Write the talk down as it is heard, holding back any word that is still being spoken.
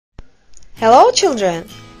Hello children!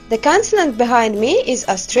 The continent behind me is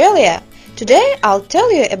Australia. Today I'll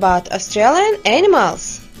tell you about Australian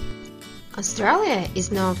animals. Australia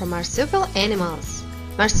is known for marsupial animals.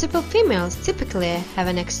 Marsupial females typically have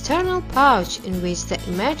an external pouch in which the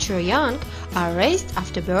immature young are raised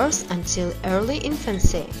after birth until early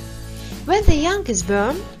infancy. When the young is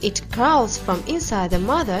born, it crawls from inside the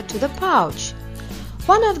mother to the pouch.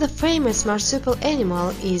 One of the famous marsupial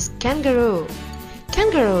animals is kangaroo.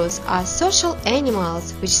 Kangaroos are social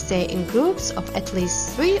animals which stay in groups of at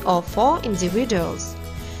least 3 or 4 individuals.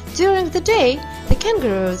 During the day, the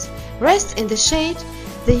kangaroos rest in the shade.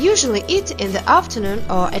 They usually eat in the afternoon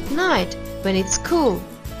or at night when it's cool.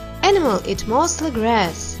 Animals eat mostly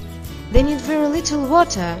grass. They need very little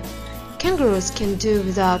water. Kangaroos can do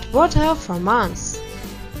without water for months.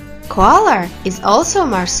 Koala is also a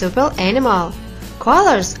marsupial animal.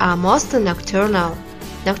 Koalas are mostly nocturnal.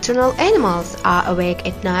 Nocturnal animals are awake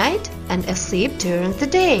at night and asleep during the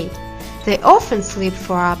day. They often sleep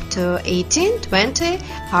for up to 18–20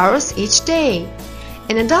 hours each day.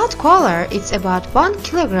 An adult koala eats about 1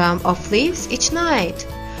 kilogram of leaves each night.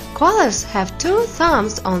 Koalas have 2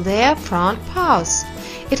 thumbs on their front paws.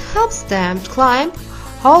 It helps them climb,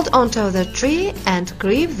 hold onto the tree and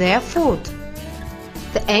grip their food.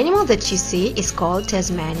 The animal that you see is called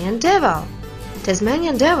Tasmanian devil.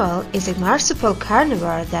 Tasmanian devil is a marsupial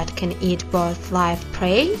carnivore that can eat both live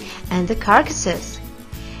prey and the carcasses.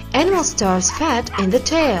 Animal stores fat in the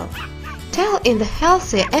tail. Tail in the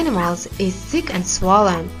healthy animals is thick and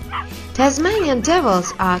swollen. Tasmanian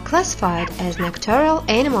devils are classified as nocturnal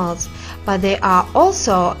animals, but they are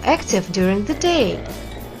also active during the day.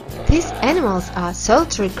 These animals are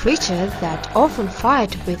solitary creatures that often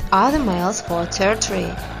fight with other males for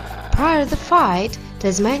territory. Prior to the fight,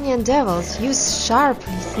 Tasmanian devils use sharp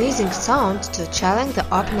sneezing sound to challenge the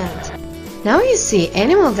opponent. Now you see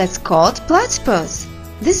animal that's called platypus.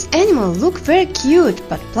 This animal looks very cute,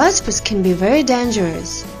 but platypus can be very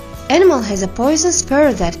dangerous. Animal has a poison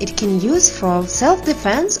spear that it can use for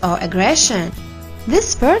self-defense or aggression. This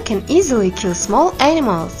spear can easily kill small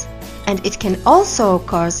animals, and it can also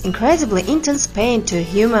cause incredibly intense pain to a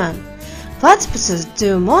human. Platypuses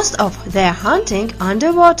do most of their hunting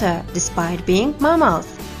underwater, despite being mammals.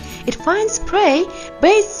 It finds prey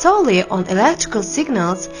based solely on electrical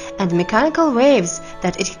signals and mechanical waves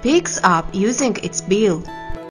that it picks up using its bill.